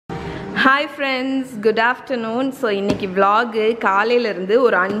Hi friends, good afternoon. So இன்னைக்கு vlog காலையில இருந்து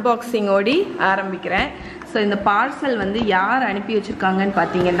ஒரு unboxing ஓடி ஆரம்பிக்கிறேன். So இந்த பார்சல் வந்து யார் அனுப்பி வச்சிருக்காங்கன்னு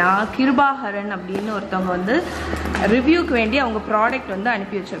பாத்தீங்கன்னா கிருபாஹரன் அப்படினு ஒருத்தவங்க வந்து ரிவ்யூக்கு வேண்டி அவங்க ப்ராடக்ட் வந்து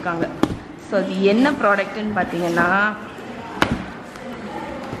அனுப்பி வச்சிருக்காங்க. So இது என்ன ப்ராடக்ட்னு பாத்தீங்கன்னா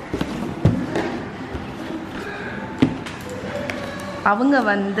அவங்க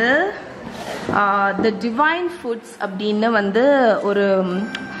வந்து the divine foods அப்படினு வந்து ஒரு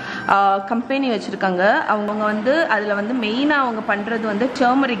கம்பெனி வச்சிருக்காங்க. அவங்க வந்து அதில் வந்து மெயினாக அவங்க பண்ணுறது வந்து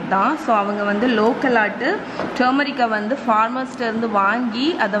டர்மரிக் தான். ஸோ அவங்க வந்து லோக்கல் ஆட்டு டர்மரிக்கை வந்து ஃபார்மர்ஸ்டேருந்து வாங்கி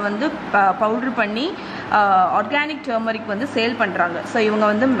அதை வந்து பவுட்ரு பண்ணி ஆர்கானிக் டர்மரிக் வந்து சேல் பண்ணுறாங்க. ஸோ இவங்க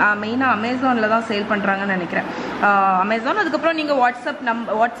வந்து மெயினாக அமேசானில் தான் சேல் பண்ணுறாங்கன்னு நினைக்கிறேன். அமேசான் அதுக்கப்புறம் நீங்கள்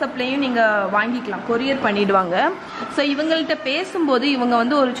வாட்ஸ்அப்லேயும் நீங்கள் வாங்கிக்கலாம், கொரியர் பண்ணிவிடுவாங்க. ஸோ இவங்கள்ட்ட பேசும்போது இவங்க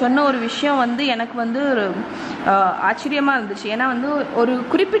வந்து சொன்ன ஒரு விஷயம் வந்து எனக்கு வந்து ஒரு ஆச்சரியமாக இருந்துச்சு. ஏன்னா வந்து ஒரு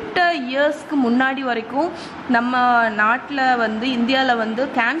குறிப்பிட்ட இயர்ஸ்க்கு முன்னாடி வரைக்கும் நம்ம நாட்டில் வந்து இந்தியாவில் வந்து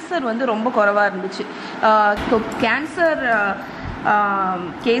கேன்சர் வந்து ரொம்ப குறைவாக இருந்துச்சு. கேன்சர்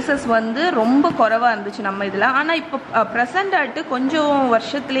கேசஸ் வந்து ரொம்ப குறைவாக இருந்துச்சு நம்ம இதில். ஆனால் இப்போ ப்ரெசண்ட் ஆகிட்டு கொஞ்சம்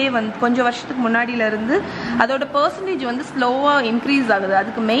வருஷத்துக்கு முன்னாடியிலேருந்து அதோட பர்சன்டேஜ் வந்து ஸ்லோவாக இன்க்ரீஸ் ஆகுது.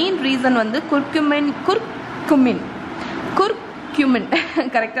 அதுக்கு மெயின் ரீசன் வந்து குர்குமின்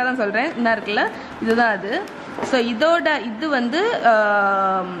கரெக்டாக தான் சொல்கிறேன், என்ன இருக்குல்ல, இதுதான் அது. ஸோ இது வந்து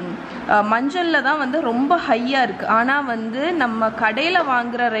மஞ்சளில் தான் வந்து ரொம்ப ஹையாக இருக்குது. ஆனால் வந்து நம்ம கடையில்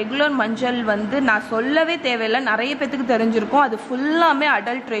வாங்குகிற ரெகுலர் மஞ்சள் வந்து நான் சொல்லவே தேவையில்லை, நிறைய பேத்துக்கு தெரிஞ்சிருக்கும். அது ஃபுல்லாமே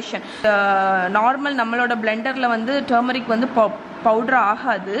அடல்ட்ரேஷன். நார்மல் நம்மளோட பிளெண்டரில் வந்து டர்மரிக் வந்து பவுடர்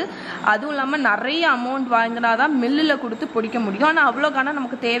ஆகாது. அதுவும் இல்லாமல் நிறைய அமௌண்ட் வாங்கினா தான் மில்லில் கொடுத்து பொடிக்க முடியும். ஆனால் அவ்வளோக்கான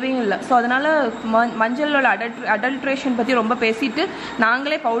நமக்கு தேவையும் இல்லை. ஸோ அதனால் மஞ்சளோட அடல்ட்ரேஷன் பற்றி ரொம்ப பேசிட்டு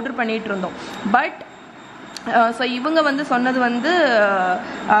நாங்களே பவுடர் பண்ணிகிட்டு இருந்தோம். பட் ஸோ இவங்க வந்து சொன்னது வந்து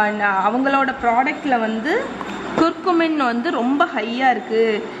அவங்களோட ப்ராடக்டில் வந்து குர்குமின் வந்து ரொம்ப ஹையாக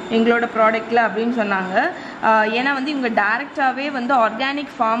இருக்குது எங்களோட ப்ராடக்டில் அப்படின்னு சொன்னாங்க. ஏன்னா வந்து இவங்க டைரெக்டாகவே வந்து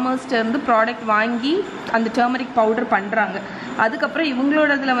ஆர்கானிக் ஃபார்மர்ஸ்டேருந்து ப்ராடக்ட் வாங்கி அந்த டர்மரிக் பவுடர் பண்ணுறாங்க. அதுக்கப்புறம்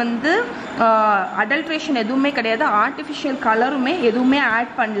இவங்களோடதில் வந்து அடல்ட்ரேஷன் எதுவுமே கிடையாது, ஆர்டிஃபிஷியல் கலருமே எதுவுமே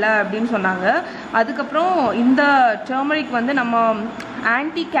ஆட் பண்ணல அப்படின்னு சொன்னாங்க. அதுக்கப்புறம் இந்த டர்மரிக் வந்து நம்ம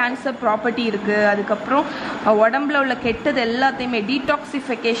ஆன்டி கேன்சர் ப்ராப்பர்ட்டி இருக்குது. அதுக்கப்புறம் உடம்புல உள்ள கெட்டது எல்லாத்தையுமே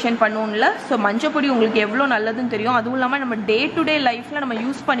டீடாக்சிஃபிகேஷன் பண்ணுவோம்ல. ஸோ மஞ்சப்பொடி உங்களுக்கு எவ்வளோ நல்லதுன்னு தெரியும். அதுவும் இல்லாமல் நம்ம டே டு டே லைஃப்பில் நம்ம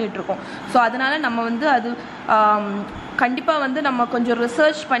யூஸ் பண்ணிகிட்ருக்கோம். ஸோ அதனால் நம்ம வந்து அது கண்டிப்பாக வந்து நம்ம கொஞ்சம்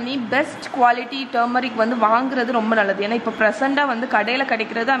ரிசர்ச் பண்ணி பெஸ்ட் குவாலிட்டி டர்மரிக் வந்து வாங்குறது ரொம்ப நல்லது. ஏன்னா இப்போ ப்ரெசெண்டாக வந்து கடையில்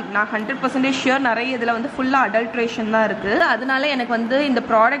கிடைக்கிறது நான் 100% ஷியோர் நிறைய இதில் வந்து ஃபுல்லாக அடல்ட்ரேஷன் தான் இருக்குது. அதனால எனக்கு வந்து இந்த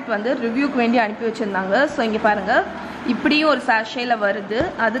ப்ராடக்ட் வந்து ரிவ்யூக்கு வேண்டி அனுப்பி வச்சுருந்தாங்க. ஸோ இங்கே பாருங்கள், இப்படியும் ஒரு சாஷேயில் வருது.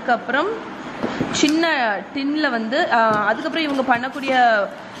 அதுக்கப்புறம் சின்ன டின்னில் வந்து அதுக்கப்புறம் இவங்க பண்ணக்கூடிய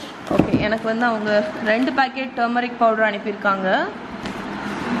எனக்கு வந்து அவங்க 2 பேக்கெட் டர்மரிக் பவுடர் அனுப்பியிருக்காங்க.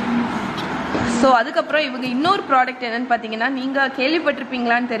 ஸோ அதுக்கப்புறம் இவங்க இன்னொரு ப்ராடக்ட் என்னென்னு பார்த்தீங்கன்னா, நீங்கள்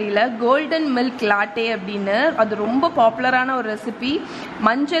கேள்விப்பட்டிருப்பீங்களான்னு தெரியல, கோல்டன் மில்க் லாட்டே அப்படின்னு. அது ரொம்ப பாப்புலரான ஒரு ரெசிபி.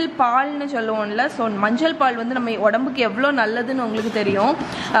 மஞ்சள் பால்னு சொல்லுவோம்ல. ஸோ மஞ்சள் பால் வந்து நம்ம உடம்புக்கு எவ்வளோ நல்லதுன்னு உங்களுக்கு தெரியும்.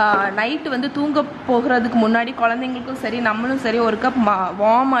 நைட்டு வந்து தூங்க போகிறதுக்கு முன்னாடி குழந்தைங்களுக்கும் சரி நம்மளும் சரி ஒரு கப்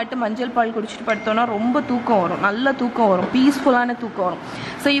வார்ம் ஆகிட்டு மஞ்சள் பால் குடிச்சிட்டு படுத்தோன்னா ரொம்ப தூக்கம் வரும், நல்ல தூக்கம் வரும், பீஸ்ஃபுல்லான தூக்கம் வரும்.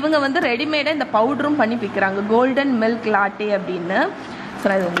 ஸோ இவங்க வந்து ரெடிமேடாக இந்த பவுடரும் பண்ணி விற்கிறாங்க, கோல்டன் மில்க் லாட்டே அப்படின்னு. ஸோ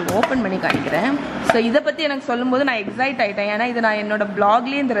நான் இதை உங்களுக்கு ஓப்பன் பண்ணி காணிக்கிறேன். ஸோ இதை பற்றி எனக்கு சொல்லும்போது நான் எக்ஸைட் ஆகிட்டேன். ஏன்னா இது நான் என்னோட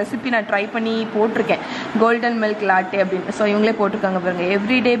பிளாக்லேயே இந்த ரெசிபி நான் ட்ரை பண்ணி போட்டிருக்கேன், கோல்டன் மில்க் லாட்டே அப்படின்னு. ஸோ இவங்களே போட்டிருக்காங்க பாருங்க,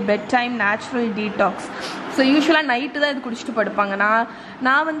 everyday bed time natural detox. So யூஸ்வலாக நைட்டு தான் இது குடிச்சிட்டு படுப்பாங்க.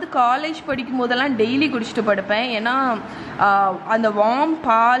 நான் வந்து காலேஜ் படிக்கும் போதெல்லாம் டெய்லி குடிச்சிட்டு படுப்பேன். ஏன்னா அந்த வார்ம்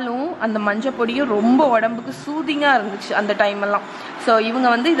பாலும் அந்த மஞ்சள் பொடியும் ரொம்ப உடம்புக்கு சூதிங்காக இருந்துச்சு அந்த டைமெல்லாம். ஸோ இவங்க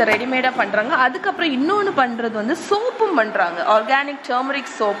வந்து இதை ரெடிமேடாக பண்ணுறாங்க. அதுக்கப்புறம் இன்னொன்று பண்ணுறது வந்து சோப்பும் பண்ணுறாங்க, ஆர்கானிக்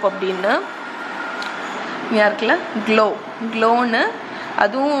டர்மரிக் சோப் அப்படின்னு இருக்குல்ல, க்ளோன்னு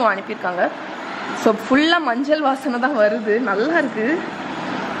அதுவும் அனுப்பியிருக்காங்க. ஸோ ஃபுல்லாக மஞ்சள் வாசனை தான் வருது, நல்லா இருக்குது.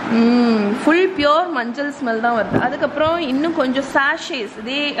 ஃபுல் பியோர் மஞ்சள் ஸ்மெல் தான் வருது. அதுக்கப்புறம் இன்னும் கொஞ்சம் சாஷேஸ்,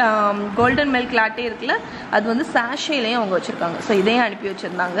 இதே கோல்டன் மில்க் லாட்டே இருக்குல்ல, அது வந்து சாஷேலையும் அவங்க வச்சுருக்காங்க. ஸோ இதையும் அனுப்பி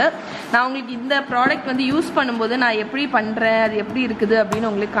வச்சுருந்தாங்க. நான் உங்களுக்கு இந்த ப்ராடக்ட் வந்து யூஸ் பண்ணும்போது நான் எப்படி பண்ணுறேன், அது எப்படி இருக்குது அப்படின்னு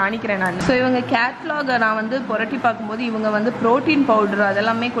உங்களுக்கு காணிக்கிறேன் நான். ஸோ இவங்க கேட்லாகை நான் வந்து புரட்டி பார்க்கும்போது இவங்க வந்து ப்ரோட்டீன் பவுடர்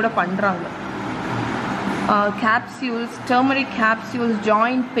அதெல்லாமே கூட பண்ணுறாங்க. கேப்சியூல்ஸ், டர்மரிக் கேப்சியூல்ஸ்,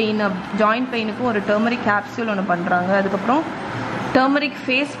 ஜாயிண்ட் பெயினுக்கும் ஒரு டர்மரிக் கேப்சியூல் ஒன்று பண்ணுறாங்க. அதுக்கப்புறம் டர்மரிக்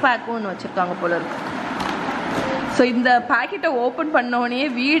ஃபேஸ் பேக்கும் ஒன்று வச்சுருக்காங்க போல இருக்கு. ஸோ இந்த பேக்கெட்டை ஓப்பன் பண்ணோடனே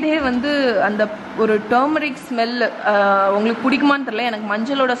வீடே வந்து அந்த ஒரு டர்மரிக் ஸ்மெல் உங்களுக்கு பிடிக்குமான்னு தெரியல. எனக்கு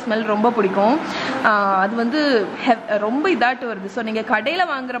மஞ்சளோட ஸ்மெல் ரொம்ப பிடிக்கும். அது வந்து ரொம்ப இதாட்டு வருது. ஸோ நீங்கள்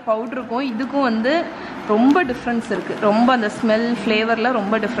கடையில் வாங்குகிற பவுடருக்கும் இதுக்கும் வந்து ரொம்ப டிஃப்ரென்ஸ் இருக்குது. ரொம்ப அந்த ஸ்மெல் ஃப்ளேவரில்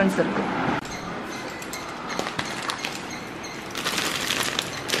ரொம்ப டிஃப்ரென்ஸ் இருக்குது.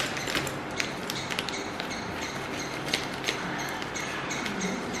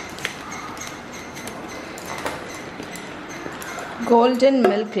 Golden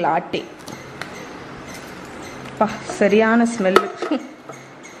milk latte. பா சரியான ஸ்மெல்லு.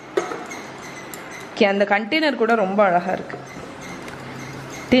 அந்த கண்டெய்னர் கூட ரொம்ப அழகாக இருக்குது.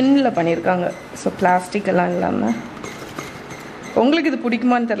 டின்னில் பண்ணியிருக்காங்க. ஸோ பிளாஸ்டிக் எல்லாம் இல்லாமல். உங்களுக்கு இது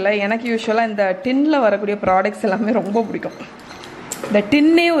பிடிக்குமான்னு தெரில. எனக்கு யூஸ்வலாக இந்த டின்னில் வரக்கூடிய ப்ராடக்ட்ஸ் எல்லாமே ரொம்ப பிடிக்கும். இந்த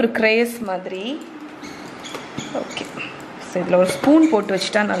டின்னே ஒரு கிரேஸ் மாதிரி. ஓகே, ஸோ இதில் ஒரு ஸ்பூன் போட்டு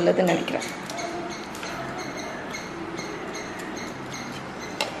வச்சுட்டா நல்லதுன்னு நினைக்கிறேன்.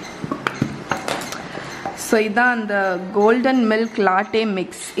 ஸோ இதுதான் அந்த golden milk latte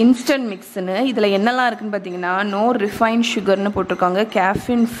mix, instant மிக்ஸ்னு. இதில் என்னெல்லாம் இருக்குதுன்னு பார்த்தீங்கன்னா, நோ ரிஃபைன் சுகர்னு போட்டிருக்காங்க,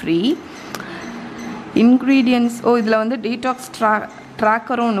 கேஃபின் ஃப்ரீ இன்க்ரீடியன்ட்ஸ். இதில் வந்து டீடாக்ஸ்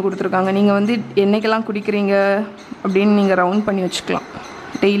ட்ராக்கரும் ஒன்று கொடுத்துருக்காங்க. நீங்கள் வந்து என்னைக்கெல்லாம் குடிக்கிறீங்க அப்படின்னு நீங்கள் ரவுண்ட் பண்ணி வச்சுக்கலாம்.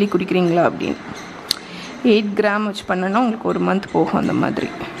 டெய்லி குடிக்கிறீங்களா அப்படின்னு. 8 கிராம் வச்சு பண்ணோன்னா உங்களுக்கு 1 மந்த் போகும் அந்த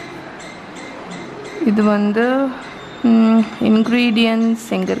மாதிரி. இது வந்து இன்க்ரீடியன்ட்ஸ்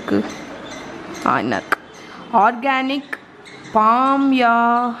எங்கே இருக்குது? என்ன இருக்குது? Organic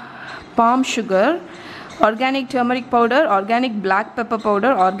bomb sugar, organic turmeric powder, organic black pepper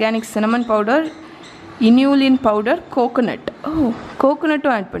powder, organic cinnamon powder, inulin powder, coconut.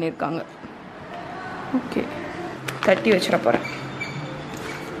 கோகோனட்டும் add பண்ணியிருக்காங்க. ஓகே, தட்டி வச்சிட போகிறேன்.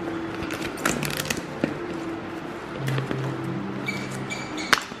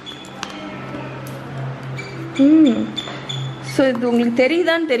 ஸோ இது உங்களுக்கு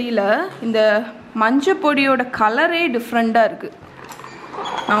தெரியுதான்னு தெரியல, இந்த மஞ்சள் பொடியோட கலரே டிஃப்ரெண்ட்டாக இருக்குது.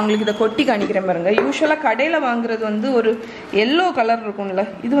 நான் உங்களுக்கு இதை கொட்டி காணிக்கிறேன் பாருங்கள். யூஸ்வலாக கடையில் வாங்குறது வந்து ஒரு எல்லோ கலர் இருக்கும்ல,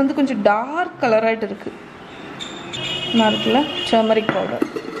 இது வந்து கொஞ்சம் டார்க் கலராகிட்டு இருக்குது. நல்லா இருக்குல்ல? Turmeric powder.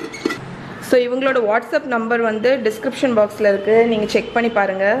 ஸோ இவங்களோட வாட்ஸ்அப் நம்பர் வந்து டிஸ்கிரிப்ஷன் பாக்ஸில் இருக்குது, நீங்கள் செக் பண்ணி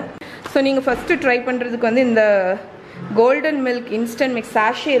பாருங்கள். ஸோ நீங்கள் ஃபஸ்ட்டு ட்ரை பண்ணுறதுக்கு வந்து இந்த golden milk instant mix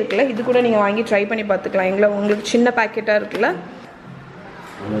sachet இருக்குல்ல, இது கூட நீங்கள் வாங்கி ட்ரை பண்ணி பார்த்துக்கலாம். உங்களுக்கு சின்ன பேக்கெட்டாக இருக்குல்ல.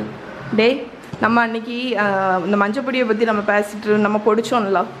 நம்ம அன்றைக்கி இந்த மஞ்சப்பொடியை பற்றி நம்ம பேசிட்டு நம்ம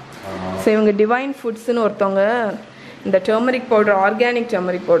பொடிச்சோம்ல. ஸோ இவங்க டிவைன் ஃபுட்ஸ்னு ஒருத்தவங்க இந்த turmeric powder, organic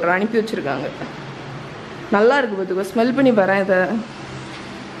turmeric powder அனுப்பி வச்சுருக்காங்க. நல்லா இருக்குது பார்த்துக்கோ, ஸ்மெல் பண்ணி பாறேன். இதை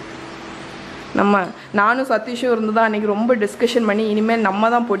நானும் சதீஷும் இருந்து தான் அன்றைக்கி ரொம்ப டிஸ்கஷன் பண்ணி இனிமேல் நம்ம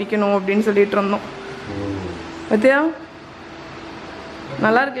தான் பொடிக்கணும் அப்படின்னு சொல்லிட்டு இருந்தோம். பார்த்தியா,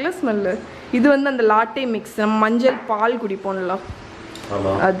 நல்லா இருக்குல்ல ஸ்மெல்லு. இது வந்து அந்த லாட்டே மிக்ஸ், நம்ம மஞ்சள் பால் குடிப்போம்ல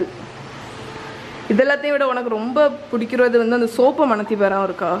அது. இதெல்லாத்தையும் விட உனக்கு ரொம்ப பிடிக்கிறது வந்து அந்த சோப்பை மணத்தி பேராக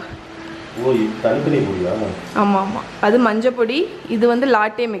இருக்கா? ஆமாம் ஆமாம், அது மஞ்சள் பொடி. இது வந்து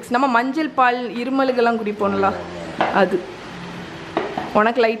லாட்டே மிக்ஸ், நம்ம மஞ்சள் பால் இருமலுக்கெல்லாம் குடிப்போம்ல அது.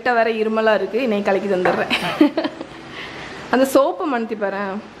 உனக்கு லைட்டாக வேற இருமலாக இருக்குது, இன்னைக்கு கலக்கி தந்துடுறேன். அந்த சோப்பை மணத்தி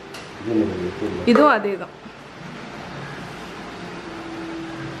பேரேன். இதுவும் அதே தான்.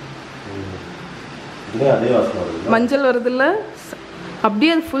 மஞ்சள் வருதுல்ல, அப்படியே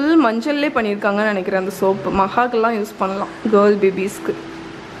அது ஃபுல் மஞ்சள்லே பண்ணியிருக்காங்கன்னு நினைக்கிறேன். அந்த சோப்பு மகாக்கெல்லாம் யூஸ் பண்ணலாம், கேர்ள் பேபிஸ்க்கு,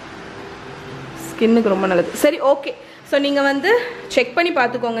 ஸ்கின்னுக்கு ரொம்ப நல்லது. சரி, ஓகே. ஸோ நீங்கள் வந்து செக் பண்ணி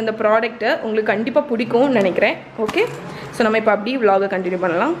பார்த்துக்கோங்க இந்த ப்ராடக்ட்டை, உங்களுக்கு கண்டிப்பாக பிடிக்கும்னு நினைக்கிறேன். ஓகே, ஸோ நம்ம இப்போ அப்படியே விலாகை கண்டினியூ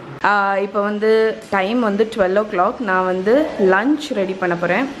பண்ணலாம். இப்போ வந்து டைம் வந்து 12 o'clock. நான் வந்து லன்ச் ரெடி பண்ண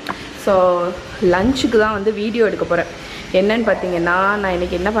போகிறேன். ஸோ லஞ்சுக்கு தான் வந்து வீடியோ எடுக்க போகிறேன். என்னன்னு பார்த்தீங்கன்னா, நான்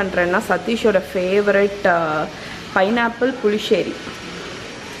இன்றைக்கி என்ன பண்ணுறேன்னா, சதீஷோட ஃபேவரட் பைனாப்பிள் புளிச்சேரி.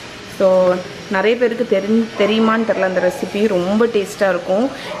 ஸோ நிறைய பேருக்கு தெரியுமான்னு தெரில, அந்த ரெசிபி ரொம்ப டேஸ்ட்டாக இருக்கும்.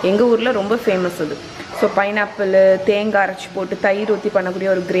 எங்கள் ஊரில் ரொம்ப ஃபேமஸ் அது. ஸோ பைனாப்பிள் தேங்காய் அரைச்சி போட்டு தயிர் ஊற்றி பண்ணக்கூடிய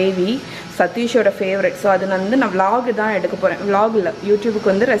ஒரு கிரேவி சதீஷோட ஃபேவரட். ஸோ அது நான் விலாகு தான் எடுக்க போகிறேன். விலாக் இல்லை,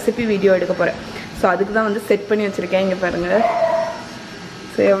 யூடியூபுக்கு வந்து ரெசிபி வீடியோ எடுக்க போகிறேன். ஸோ அதுக்கு தான் வந்து செட் பண்ணி வச்சுருக்கேன். இங்கே பாருங்கள்.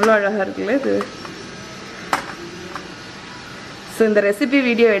 ஸோ எவ்வளோ அழகாக இருக்குல்ல இது. ஸோ இந்த ரெசிபி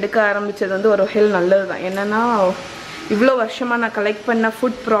வீடியோ எடுக்க ஆரம்பித்தது வந்து ஒரு வகையில் நல்லது தான். என்னென்னா, இவ்வளோ வருஷமாக நான் கலெக்ட் பண்ண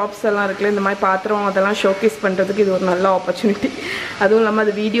ஃபுட் ப்ராப்ஸ் எல்லாம் இருக்குல்ல, இந்த மாதிரி பாத்திரம் அதெல்லாம் ஷோகேஸ் பண்ணுறதுக்கு இது ஒரு நல்ல ஆப்பர்ச்சுனிட்டி. அதுவும் இல்லாமல்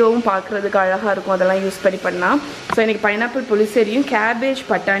அது வீடியோவும் பார்க்குறதுக்கு அழகாக இருக்கும், அதெல்லாம் யூஸ் பண்ணி பண்ணால். ஸோ இன்றைக்கி பைனாப்பிள் புளிச்சேரியும் கேபேஜ்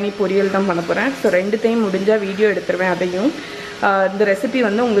பட்டாணி பொரியல் தான் பண்ண போகிறேன். ஸோ 2 முடிஞ்சால் வீடியோ எடுத்துருவேன். அதையும் இந்த ரெசிபி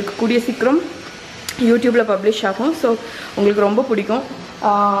வந்து உங்களுக்கு கூடிய சீக்கிரம் யூடியூப்பில் பப்ளிஷ் ஆகும். ஸோ உங்களுக்கு ரொம்ப பிடிக்கும்.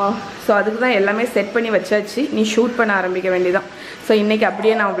 ஸோ அதுக்கு தான் எல்லாமே செட் பண்ணி வச்சாச்சு, நீ ஷூட் பண்ண ஆரம்பிக்க வேண்டியதான். ஸோ இன்றைக்கி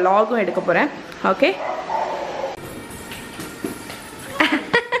அப்படியே நான் விலாகும் எடுக்க போகிறேன். ஓகே,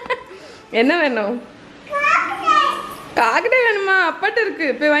 என்ன வேணும்? காக்கடை வேணுமா? அப்பாட்ட இருக்கு,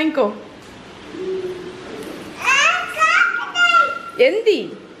 போய் வாங்கிக்கோ. எந்தி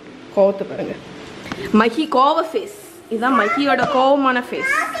கோவத்தை பாருங்க. மஹி கோவ ஃபேஸ். இதுதான் மஹியோட கோவமான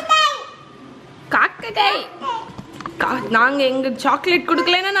ஃபேஸ். காக்கடை. நாங்க எங்க சாக்லேட்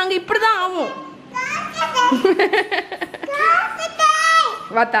கொடுக்கலன்னா நாங்க இப்படிதான் ஆவோம்.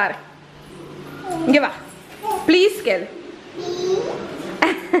 வா தார, இங்க வா ப்ளீஸ் கேளு.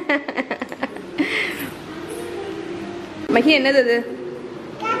 மஹி என்னது அது?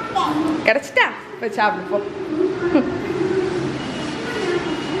 கிடைச்சிட்டா? போய் சாப்பிடு போ.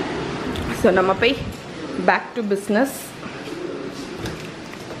 ஸோ நம்ம போய் பேக் டு பிஸ்னஸ்.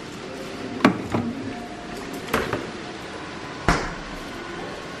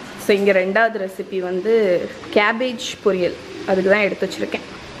 ஸோ இங்கே ரெண்டாவது ரெசிபி வந்து கேபேஜ் பொரியல். அதுக்கு தான் எடுத்து வச்சுருக்கேன்.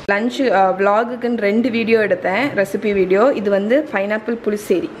 லஞ்சு விலாகுக்குன்னு 2 வீடியோ எடுத்தேன், ரெசிபி வீடியோ. இது வந்து பைனாப்பிள்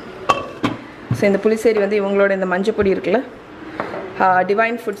புளிசேரி. ஸோ இந்த புளிசேரி வந்து இவங்களோட இந்த மஞ்சள் பொடி இருக்குல்ல,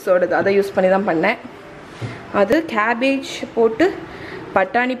 டிவைன் ஃபுட்ஸோடது, அதை யூஸ் பண்ணி தான் பண்ணேன். அது கேபேஜ் போட்டு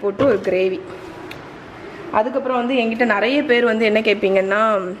பட்டாணி போட்டு ஒரு கிரேவி. அதுக்கப்புறம் வந்து என்கிட்ட நிறைய பேர் வந்து என்ன கேட்பீங்கன்னா,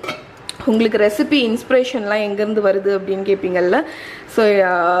 உங்களுக்கு ரெசிபி இன்ஸ்பிரேஷன்லாம் எங்கேருந்து வருது அப்படின்னு கேட்பீங்கள்ல. ஸோ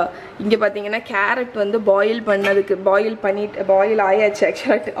இங்கே பார்த்தீங்கன்னா கேரட் வந்து பாயில் ஆயாச்சு.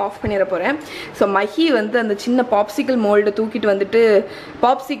 ஆக்சுவலாக ஆஃப் பண்ணிட போகிறேன். ஸோ மஹி வந்து அந்த சின்ன பாப்சிக்கல் மோல்டை தூக்கிட்டு வந்துட்டு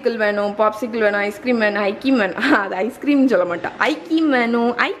பாப்சிக்கல் வேணும், ஐஸ்கிரீம் வேணும், ஐக்கீம் வேணும். அது ஐஸ்கிரீம்னு சொல்ல மாட்டான், ஐக்கீம்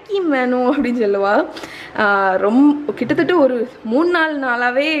வேணும் அப்படின்னு சொல்லுவா. ரொம்ப கிட்டத்தட்ட ஒரு 3-4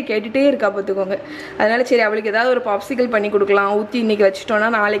 நாளாகவே கேட்டுகிட்டே இருக்கா பார்த்துக்கோங்க. அதனால சரி அவளுக்கு ஏதாவது ஒரு பாப்சிக்கல் பண்ணி கொடுக்கலாம், ஊற்றி இன்றைக்கி வச்சிட்டோன்னா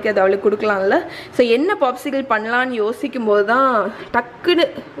நாளைக்கு அது அவளுக்கு கொடுக்கலாம்ல. ஸோ என்ன பாப்சிக்கல் பண்ணலான்னு யோசிக்கும் போது தான் டக்குன்னு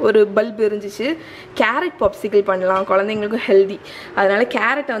ஒரு பல்ப் இருந்துச்சு. கேரட் பாப்சிக்கல் பண்ணலாம், குழந்தைங்களுக்கும் ஹெல்தி. அதனால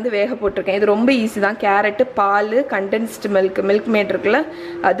கேரட்டை வந்து வேக போட்டிருக்கேன். இது ரொம்ப ஈஸி தான். கேரட்டு, பால், கண்டென்ஸ்டு மில்க் மேட் இருக்குல்ல,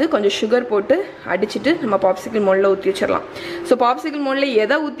 அது கொஞ்சம் சுகர் போட்டு அடிச்சுட்டு நம்ம பாப்சிக்கல் மோல்டில் ஊற்றி வச்சிடலாம். ஸோ பாப்சிக்கல் மோல்டில்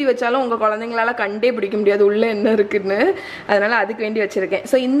எதை ஊற்றி வச்சாலும் உங்கள் குழந்தைங்களால கண்டே பிடிக்க முடியாது உள்ளே என்ன இருக்குன்னு. அதனால அதுக்கு வேண்டி வச்சுருக்கேன்.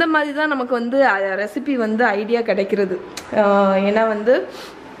 ஸோ இந்த மாதிரி தான் நமக்கு வந்து ரெசிபி வந்து ஐடியா கிடைக்கிறது. ஏன்னா வந்து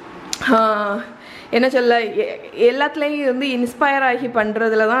என்ன சொல்ல, எல்லாத்துலேயும் வந்து இன்ஸ்பயர் ஆகி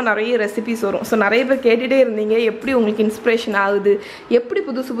பண்ணுறதுல தான் நிறைய ரெசிபிஸ் வரும். ஸோ நிறைய பேர் கேட்டுகிட்டே இருந்தீங்க, எப்படி உங்களுக்கு இன்ஸ்பிரேஷன் ஆகுது, எப்படி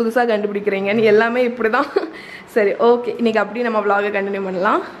புதுசாக கண்டுபிடிக்கிறீங்கன்னு. எல்லாமே இப்படி தான். சரி, ஓகே, இன்றைக்கி அப்படி நம்ம vlog கண்டினியூ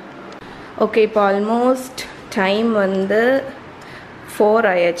பண்ணலாம். ஓகே, இப்போ ஆல்மோஸ்ட் டைம் வந்து 4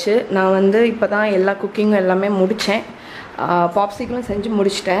 ஆயாச்சு. நான் வந்து இப்போ தான் எல்லா குக்கிங்கும் எல்லாமே முடித்தேன். பாப்சிக்கலும் செஞ்சு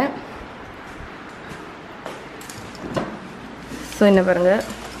முடிச்சிட்டேன். ஸோ என்ன பாருங்கள்,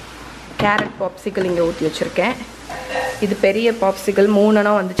 கேரட் பாப்சிக்கல் இங்கே ஊற்றி வச்சுருக்கேன். இது பெரிய பாப்சிக்கல்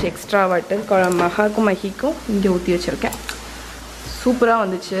 3 வந்துச்சு எக்ஸ்ட்ரா வாட்டு. மஹிக்கும் இங்கே ஊற்றி வச்சுருக்கேன். சூப்பராக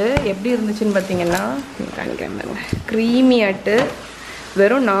வந்துச்சு. எப்படி இருந்துச்சுன்னு பார்த்தீங்கன்னா காணிக்கிறேன் பாருங்க. க்ரீமி ஆட்டு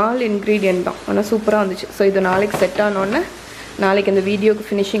வெறும் 4 இன்க்ரீடியன்ட் தான், ஆனால் சூப்பராக வந்துச்சு. ஸோ இது நாளைக்கு செட் ஆனோடனே நாளைக்கு இந்த வீடியோக்கு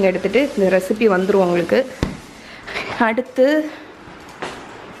ஃபினிஷிங் எடுத்துகிட்டு இந்த ரெசிபி வந்துடும் உங்களுக்கு. அடுத்து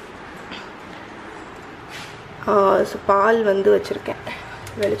ஸோ பால் வந்து வச்சுருக்கேன்.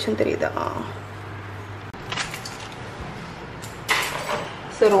 வெளிச்சம் தெரியுதா?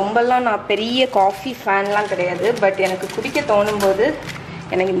 ஸோ ரொம்பலாம் நான் பெரிய காஃபி ஃபேன்லாம் கிடையாது. பட் எனக்கு குடிக்க தோணும் போது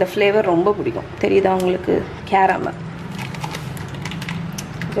எனக்கு இந்த ஃப்ளேவர் ரொம்ப பிடிக்கும். தெரியுதா உங்களுக்கு? கேரமல்.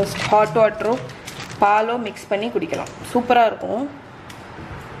 ஜஸ்ட் ஹாட் வாட்டரோ பாலோ மிக்ஸ் பண்ணி குடிக்கலாம், சூப்பராக இருக்கும்.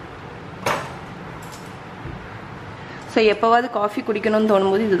 ஸோ எப்போவாவது காஃபி குடிக்கணும்னு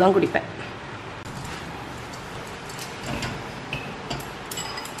தோணும்போது இதுதான் குடிப்பேன்.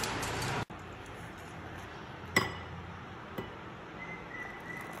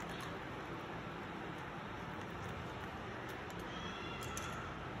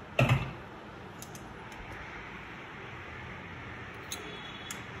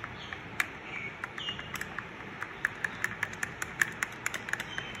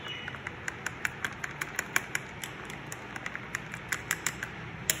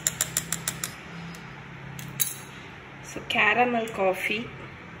 So caramel coffee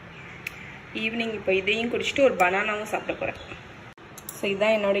evening. இப்போ இதையும் குடிச்சிட்டு ஒரு பனானாவும் சாப்பிட போகிறேன். ஸோ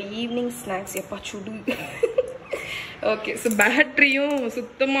இதுதான் என்னோடய ஈவினிங் ஸ்நாக்ஸ். எப்பா சுடு. ஓகே, ஸோ பேட்ரியும்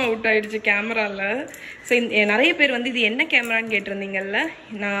சுத்தமாக அவுட் ஆகிடுச்சு கேமராவில். ஸோ நிறைய பேர் வந்து இது என்ன கேமரான்னு கேட்டிருந்தீங்கல்ல.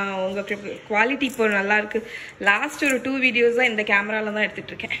 நான் உங்களுக்கு குவாலிட்டி இப்போ நல்லாயிருக்கு. லாஸ்ட் ஒரு 2 வீடியோஸாக இந்த கேமராவில் தான்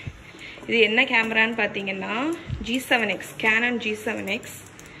எடுத்துகிட்ருக்கேன். இது என்ன கேமரான்னு பார்த்தீங்கன்னா G7X, கேனன் G7X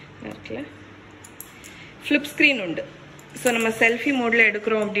இருக்குல்ல, ஃப்ளிப் ஸ்க்ரீன் உண்டு. ஸோ நம்ம செல்ஃபி மோடில்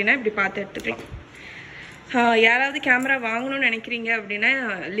எடுக்கிறோம் அப்படின்னா இப்படி பார்த்து எடுத்துக்கலாம். யாராவது கேமரா வாங்கணும்னு நினைக்கிறீங்க அப்படின்னா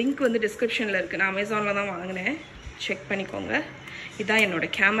லிங்க் வந்து டிஸ்கிரிப்ஷனில் இருக்குது. நான் அமேசானில் தான் வாங்கினேன், செக் பண்ணிக்கோங்க. இதுதான்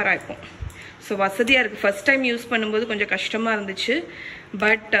என்னோடய கேமரா இப்போ. ஸோ வசதியாக இருக்குது. ஃபஸ்ட் டைம் யூஸ் பண்ணும்போது கொஞ்சம் கஷ்டமாக இருந்துச்சு.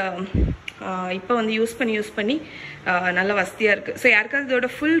 பட் இப்போ வந்து யூஸ் பண்ணி நல்ல வசதியாக இருக்குது. ஸோ யாருக்காவது இதோட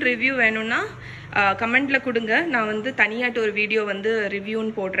ஃபுல் ரிவ்யூ வேணும்னா கமெண்ட்டில் கொடுங்க. நான் வந்து தனியாட்டு ஒரு வீடியோ வந்து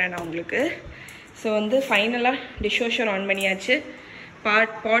ரிவ்யூன்னு போடுறேன் நான் உங்களுக்கு. ஸோ வந்து ஃபைனலாக டிஷ் வாஷர் ஆன் பண்ணியாச்சு.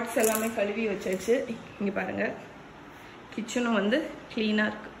 பாட்ஸ் எல்லாமே கழுவி வச்சாச்சு. இங்கே பாருங்கள், கிச்சனும் வந்து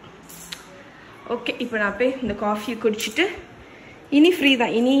க்ளீனாக இருக்குது. ஓகே, இப்போ நான் போய் இந்த காஃபியை குடிச்சிட்டு இனி ஃப்ரீ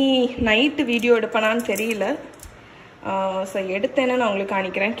தான். இனி நைட்டு வீடியோ எடுப்பேனான்னு தெரியல. ஸோ எடுத்தேன்னா நான் உங்களுக்கு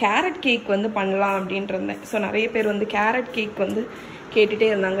காணிக்கிறேன். கேரட் கேக் வந்து பண்ணலாம் அப்படின்ட்டு இருந்தேன். ஸோ நிறைய பேர் வந்து கேரட் கேக் வந்து கேட்டுகிட்டே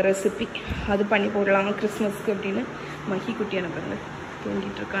இருந்தாங்க ரெசிபி. அது பண்ணி போடலாம் கிறிஸ்மஸ்க்கு அப்படின்னு. மஹி குட்டி எனக்கு வந்து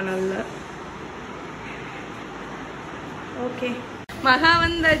தூங்கிட்டு இருக்கா நல்லா. ஓகே, மகா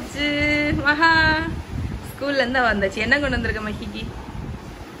வந்தாச்சு. மகா ஸ்கூல்லேருந்து வந்தாச்சு. என்ன கொண்டு வந்திருக்க மஹிக்கு?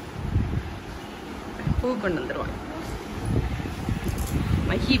 பூ கொண்டு வந்துடுவான்.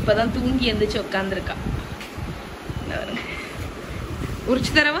 மஹி இப்போதான் தூங்கி எந்திரிச்சு உட்காந்துருக்கா.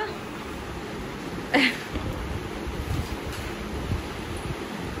 உரிச்சு தரவா?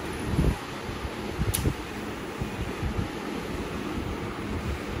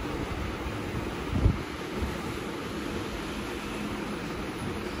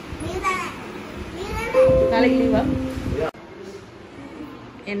 நாளைக்கு லீவா?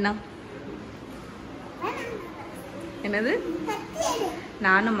 என்ன என்னது?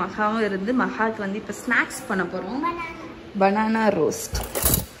 நானும் மகாவும் இருந்து மகாவுக்கு வந்து இப்போ ஸ்நாக்ஸ் பண்ண போகிறோம். Banana roast.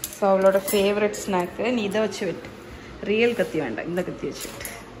 ஸோ அவளோட ஃபேவரட் ஸ்நாக்கு. நீ இதை வச்சு விட்டு, ரியல் கத்தி வேண்டாம், இந்த கத்தி வச்சு விட்டு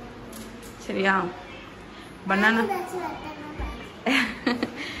சரியா?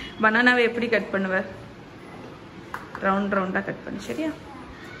 பனானாவை எப்படி கட் பண்ணுவ? ரவுண்ட் ரவுண்டாக கட் பண்ணு சரியா?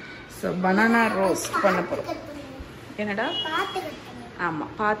 ஸோ பனானா ரோஸ்ட் பண்ண போகிறோம். என்னடா?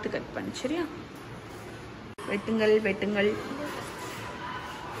 ஆமாம், பார்த்து கட் பண்ணு சரியா? வெட்டுங்கள் வெட்டுங்கள்.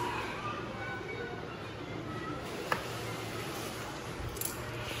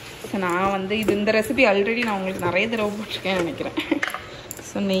 நான் வந்து இந்த ரெசிபி ஆல்ரெடி நான் உங்களுக்கு நிறைய தடவை போட்டிருக்கேன்னு நினைக்கிறேன்.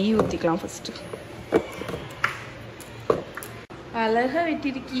 ஸோ நெய் ஊற்றிக்கலாம் ஃபஸ்ட்டு. அழகாக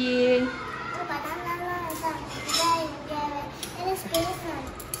வெட்டிருக்கியே.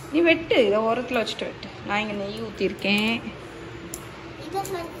 நீ வெட்டு, இதை ஓரத்தில் வச்சுட்டு வெட்டு. நான் இங்கே நெய் ஊற்றிருக்கேன்.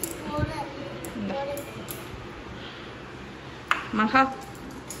 மகா,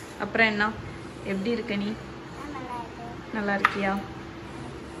 அப்புறம் என்ன, எப்படி இருக்க நீ? நல்லா இருக்கியா?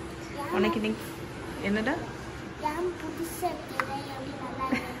 உனக்கு நீ என்னடா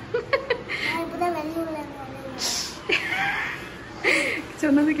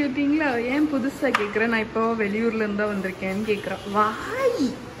சொன்னது கேட்டீங்களா? ஏன் புதுசா கேக்குறேன்? நான் இப்போ வெளியூர்ல இருந்தா வந்திருக்கேன்னு கேக்குறான். வாய்,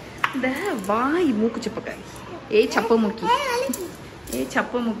 இந்த வாய் மூக்கு சப்பக்காய். ஏய் சப்ப மூக்கி, ஏய்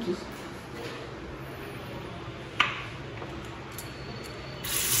சப்ப மூக்கி.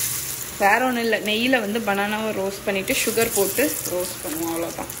 வேற ஒன்றும் இல்லை, நெய்யில் வந்து பனானாவை ரோஸ்ட் பண்ணிவிட்டு சுகர் போட்டு ரோஸ்ட் பண்ணுவோம்,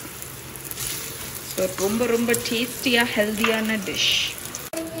 அவ்வளோதான். ஸோ ரொம்ப ரொம்ப டேஸ்டியாக ஹெல்த்தியான டிஷ்.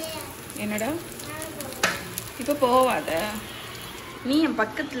 என்னடா இப்போ போவாத, நீ என்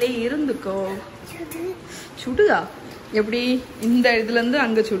பக்கத்துலேயே இருந்துக்கோ. சுடுகா எப்படி? இந்த இதுலேருந்து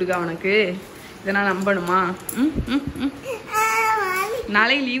அங்கே சுடுகா உனக்கு? இதை நான் நம்பணுமா?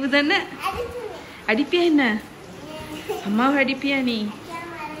 நாளைக்கு லீவு தானே? அடிப்பியா என்ன? அம்மாவை அடிப்பியா? நீ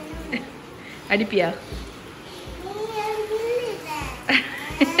அடிப்பியா?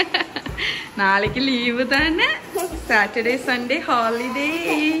 நாளைக்கு லீவு தானே? Saturday Sunday holiday.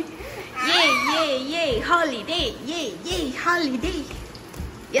 ஏ ஏ ஏ ஹாலிடே, ஏ ஏ holiday.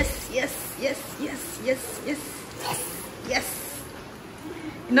 S S S S S S S.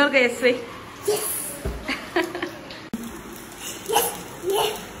 இன்னொரு எஸ் வை.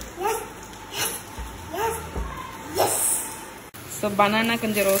 ஸோ பனானா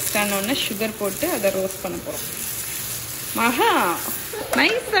கொஞ்சம் ரோஸ்ட் ஆனோடனே சுகர் போட்டு அதை ரோஸ்ட் பண்ண போகிறோம். மகா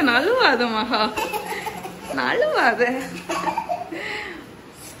நைஸா நழுவாத, மகா நழுவாத.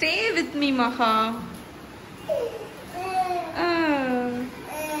 ஸ்டே வித் மீ மகா.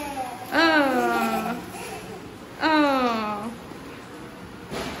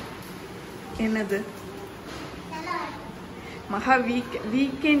 என்னது மகா?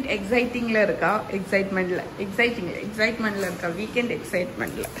 வீக்கெண்ட் எக்ஸைட்டிங்ல இருக்கா? எக்ஸைட்மெண்ட்ல இருக்கா? வீக்கெண்ட்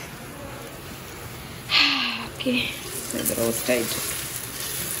எக்ஸைட்மெண்ட்ல. ஓகே, இது ரோஸ்ட் ஆயிட்டு.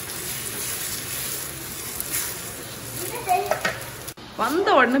 வந்த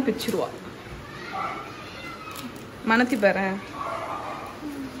உடனே பிச்சிருவா. மனத்தி பாரு,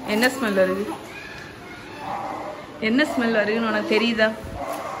 என்ன ஸ்மெல் வருது? என்ன ஸ்மெல் வருதுன்னு உனக்கு தெரியுதா?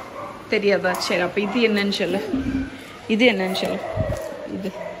 தெரியாதா? சரி, அப்ப இது என்னன்னு சொல்லு. இது என்னன்னு சொல்லு. இது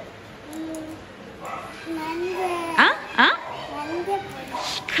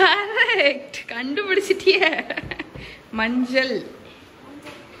கரெக்ட், கண்டுபிடிச்சிட்டிய. மஞ்சள்.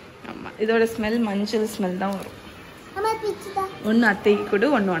 ஆமாம், இதோட ஸ்மெல் மஞ்சள் ஸ்மெல் தான் வரும். ஒன்று அத்தைக்கு கொடு,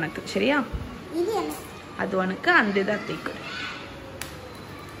 ஒன்று உனக்கு. சரியா? அது உனக்கு, அந்த இது அத்தைக்கு கொடு.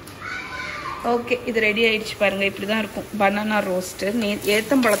 ஓகே, இது ரெடி ஆயிடுச்சு பாருங்கள். இப்படி தான் இருக்கும் பனானா ரோஸ்ட்டு.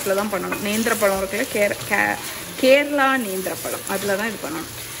 ஏத்தம்பழத்தில் தான் பண்ணணும். நேந்திரப்பழம் இருக்குல்ல, கேரளா நேந்திரப்பழம், அதில் தான் இது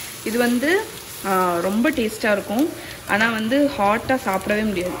பண்ணணும். இது வந்து ரொம்ப டேஸ்ட்டாக இருக்கும். ஆனால் வந்து ஹாட்டாக சாப்பிடவே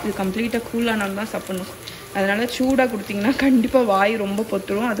முடியாது. இது கம்ப்ளீட்டாக கூலானாலும் தான் சாப்பிடணும். அதனால் சூடாக கொடுத்தீங்கன்னா கண்டிப்பாக வாய் ரொம்ப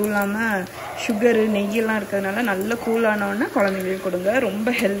பொத்துடும். அதுவும் இல்லாமல் சுகரு நெய்யெல்லாம் இருக்கிறதுனால நல்ல கூலானோன்னா குழந்தைங்களுக்கு கொடுங்க.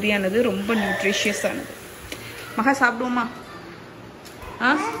 ரொம்ப ஹெல்த்தியானது, ரொம்ப நியூட்ரிஷியஸானது. மகா சாப்பிடுவோமா?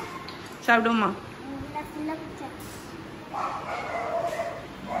 சாப்பிடுவோமா?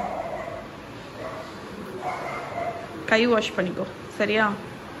 கை வாஷ் பண்ணிக்கோ. சரியா?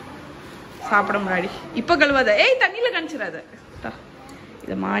 சாப்பிட முன்னாடி. இப்போ கழுவாத. ஏய், தண்ணியில் கணிச்சிடாத.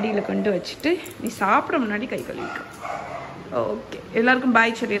 இதை மாடியில் கொண்டு வச்சுட்டு நீ சாப்பிட முன்னாடி கை கழுவிக்கோ. ஓகே, எல்லாருக்கும்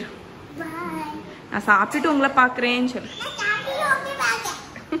பாய் சொல்லிடு. நான் சாப்பிட்டுட்டு உங்களை பார்க்குறேன்னு சொல்லு.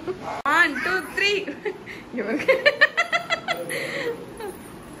 1 2 3.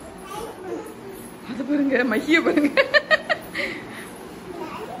 அது பாருங்க, மைய பாருங்க.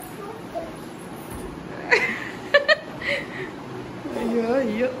 ஐயோ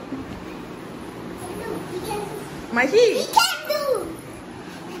ஐயோ மஹி,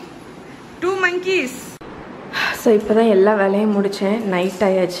 2 monkeys. ஸோ இப்போ தான் எல்லா வேலையும் முடித்தேன். நைட்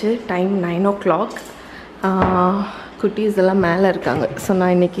ஆயாச்சு. Time 9 o'clock. குட்டீஸ் எல்லாம் மேலே இருக்காங்க. ஸோ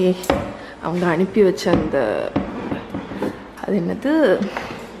நான் இன்றைக்கி அவங்க அனுப்பி வச்ச அந்த அது என்னது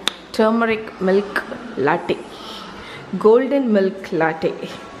turmeric milk latte, golden milk latte,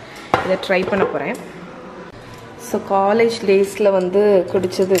 இதை ட்ரை பண்ண போகிறேன். ஸோ காலேஜ் டேஸில் வந்து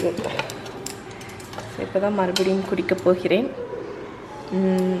குடித்தது. இப்போ தான் மறுபடியும் குடிக்க போகிறேன்.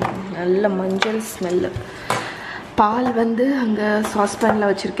 நல்ல மஞ்சள் ஸ்மெல்லு. பால் வந்து அங்கே சாஸ்பேனில்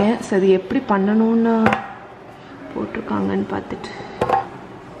வச்சுருக்கேன். ஸோ அது எப்படி பண்ணணும்னு போட்டிருக்காங்கன்னு பார்த்துட்டு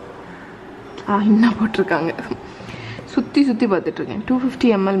என்ன போட்டிருக்காங்க சுற்றி பார்த்துட்ருக்கேன். 250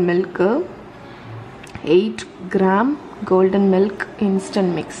 ml milk, 8 gram golden milk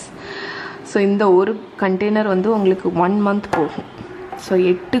instant mix. So இந்த ஒரு கண்டெய்னர் வந்து உங்களுக்கு 1 month போகும். ஸோ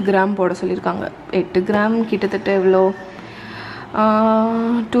 8 கிராம் போட சொல்லியிருக்காங்க. 8 கிராம் கிட்டத்தட்ட எவ்வளோ,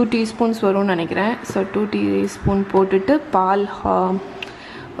 2 டீஸ்பூன்ஸ் வரும்னு நினைக்கிறேன். ஸோ 2 டீஸ்பூன் போட்டுட்டு பால்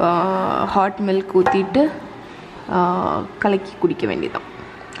ஹாட் மில்க் ஊற்றிட்டு கலக்கி குடிக்க வேண்டியதான்.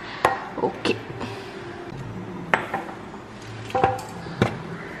 ஓகே,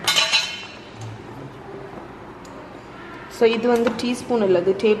 ஸோ இது வந்து டீஸ்பூன் இல்லை,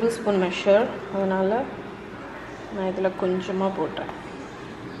 இது டேபிள் ஸ்பூன் மெஷர். அதனால் நான் இதில் கொஞ்சமாக போட்டேன்.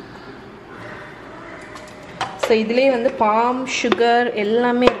 ஸோ இதிலே வந்து பாம் சுகர்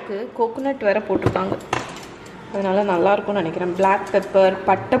எல்லாமே இருக்குது. கோகோனட் வேறு போட்டிருக்காங்க. அதனால் நல்லாயிருக்கும்னு நினைக்கிறேன். பிளாக் பெப்பர்,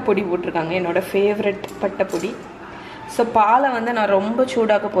 பட்டைப்பொடி போட்டிருக்காங்க, என்னோடய ஃபேவரட் பட்டைப்பொடி. ஸோ பாலை வந்து நான் ரொம்ப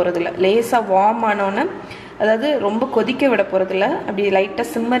சூடாக்க போகிறதில்ல. லேசாக வார்ம் ஆனோன்னே, அதாவது ரொம்ப கொதிக்க விட போகிறதில்ல, அப்படி லைட்டாக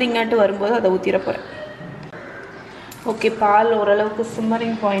சிம்மரிங்காட்டு வரும்போது அதை ஊற்றிட போகிறேன். ஓகே, பால் ஓரளவுக்கு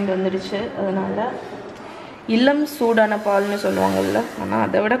சிம்மரிங் பாயிண்ட் வந்துடுச்சு. அதனால் இளம் சூடான பால்னு சொல்லுவாங்கல்ல, ஆனால்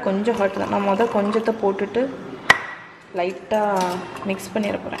அதை விட கொஞ்சம் ஹாட் தான். நான் கொஞ்சத்தை போட்டுட்டு லைட்டாக மிக்ஸ்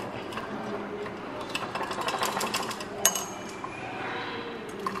பண்ணிட போகிறேன்.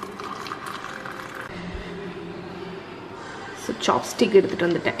 ஸோ சாப்ஸ்டிக்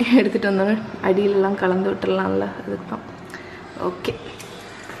எடுத்துகிட்டு வந்தோன்னே அடியிலலாம் கலந்து விட்டுடலாம்ல, அதுக்கு தான். ஓகே,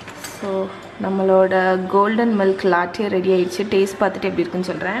 ஸோ நம்மளோட கோல்டன் மில்க் லாட்டே ரெடி ஆயிடுச்சு. டேஸ்ட் பார்த்துட்டு எப்படி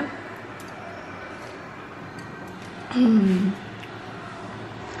இருக்குன்னு சொல்கிறேன்.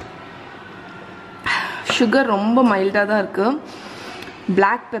 சுகர் ரொம்ப மைல்டாக தான் இருக்குது.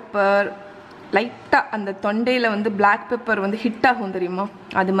 பிளாக் பெப்பர் லைட்டாக அந்த தொண்டையில் வந்து பிளாக் பெப்பர் வந்து ஹிட் ஆகும் தெரியுமா,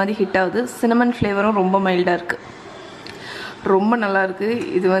 அது மாதிரி ஹிட் ஆகுது. சினமன் ஃப்ளேவரும் ரொம்ப மைல்டாக இருக்குது. ரொம்ப நல்லா இருக்குது.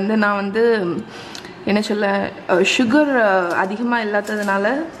 இது வந்து நான் வந்து என்ன சொல்ல, சுகர் அதிகமாக இல்லாததுனால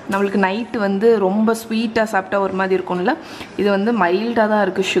நம்மளுக்கு நைட்டு வந்து ரொம்ப ஸ்வீட்டாக சாப்பிட்டா ஒரு மாதிரி இருக்கும்ல, இது வந்து மைல்டாக தான்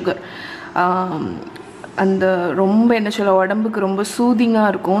இருக்குது சுகர். அந்த ரொம்ப என்ன சொல்ல, உடம்புக்கு ரொம்ப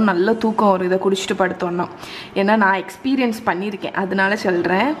சூதிங்காக இருக்கும். நல்ல தூக்கம் வரும் இதை குடிச்சிட்டு படுத்தோன்னா. ஏன்னா நான் எக்ஸ்பீரியன்ஸ் பண்ணியிருக்கேன், அதனால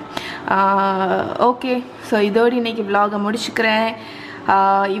சொல்கிறேன். ஓகே, ஸோ இதோடு இன்றைக்கி விலாகை முடிச்சுக்கிறேன்.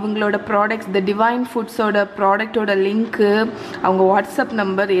 இவங்களோட ப்ராடக்ட்ஸ், த டிவைன் ஃபுட்ஸோட ப்ராடக்டோட லிங்க்கு, அவங்க வாட்ஸ்அப்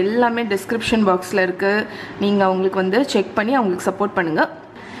நம்பர் எல்லாமே டிஸ்கிரிப்ஷன் பாக்ஸில் இருக்குது. நீங்கள் அவங்களுக்கு வந்து செக் பண்ணி அவங்களுக்கு சப்போர்ட் பண்ணுங்கள்.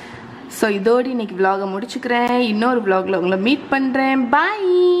 ஸோ இதோடு இன்றைக்கி விலாகை முடிச்சுக்கிறேன். இன்னொரு விலாகில் உங்களை மீட் பண்ணுறேன்.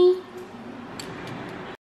 பாய்.